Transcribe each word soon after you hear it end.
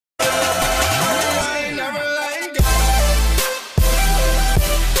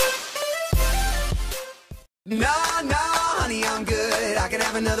No, honey, I'm good. I can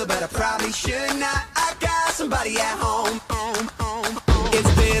have another, but I probably should not. I got somebody at home.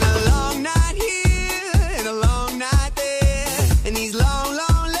 It's been a long night here and a long night there, and these long,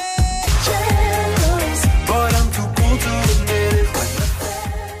 long legs. But I'm too cool to admit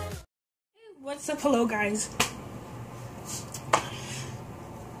it. What's up? Hello, guys.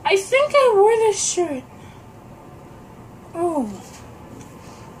 I think I wore this shirt. Oh,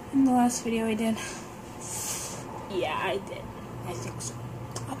 in the last video I did. Yeah, I did. I think so.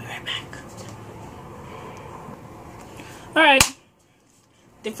 I'll be right back. Alright.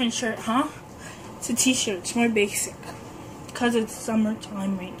 Different shirt, huh? It's a t-shirt. It's more basic. Because it's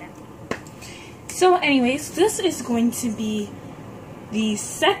summertime right now. So anyways, this is going to be the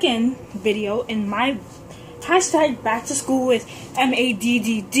second video in my hashtag back to school with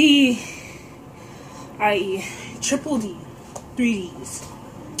MADDD. I.e. triple D. 3Ds.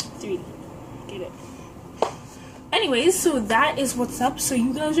 3D. Get it? Anyways, so that is what's up. So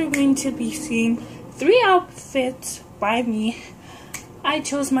you guys are going to be seeing 3 outfits by me. I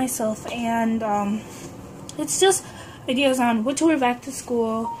chose myself, and it's just ideas on what to wear back to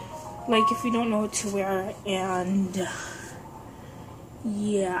school, like if you don't know what to wear, and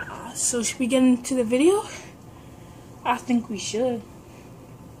yeah. So should we get into the video? I think we should.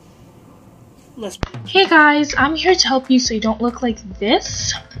 Hey guys, I'm here to help you so you don't look like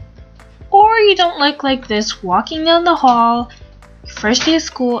this, or you don't look like this walking down the hall first day of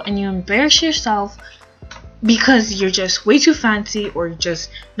school and you embarrass yourself because you're just way too fancy, or you're just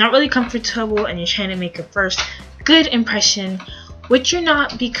not really comfortable and you're trying to make a first good impression, which you're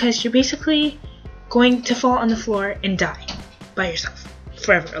not, because you're basically going to fall on the floor and die by yourself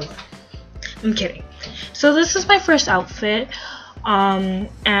forever alone. I'm kidding. So this is my first outfit, and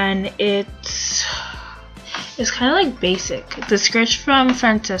it's kind of like basic. The skirt's from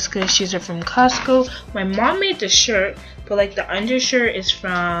Francesca, shoes are from Costco. My mom made the shirt, but like the undershirt is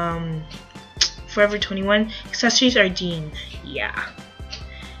from Forever 21. Accessories are Jean. Yeah.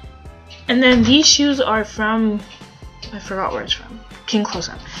 And then these shoes are from, I forgot where it's from, King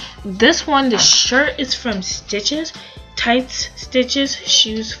Close-Up. This one, the shirt is from Stitches. Tights, Stitches.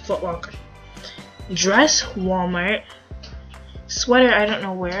 Shoes, Foot Locker. Dress, Walmart. Sweater, I don't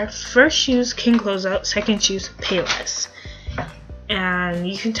know where. First shoes, King Closeout. Second shoes, Payless. And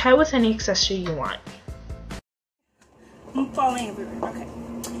you can tie with any accessory you want. I'm falling everywhere. Okay.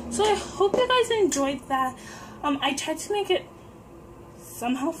 So I hope you guys enjoyed that. I tried to make it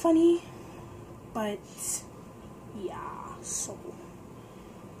somehow funny, but yeah. So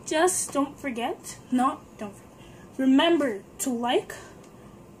just don't forget. Remember to like,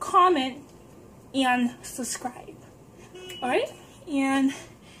 comment, and subscribe. Alright? And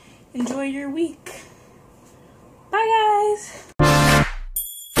enjoy your week. Bye, guys.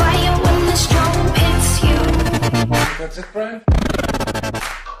 Fire when the storm hits you. That's it, Brian?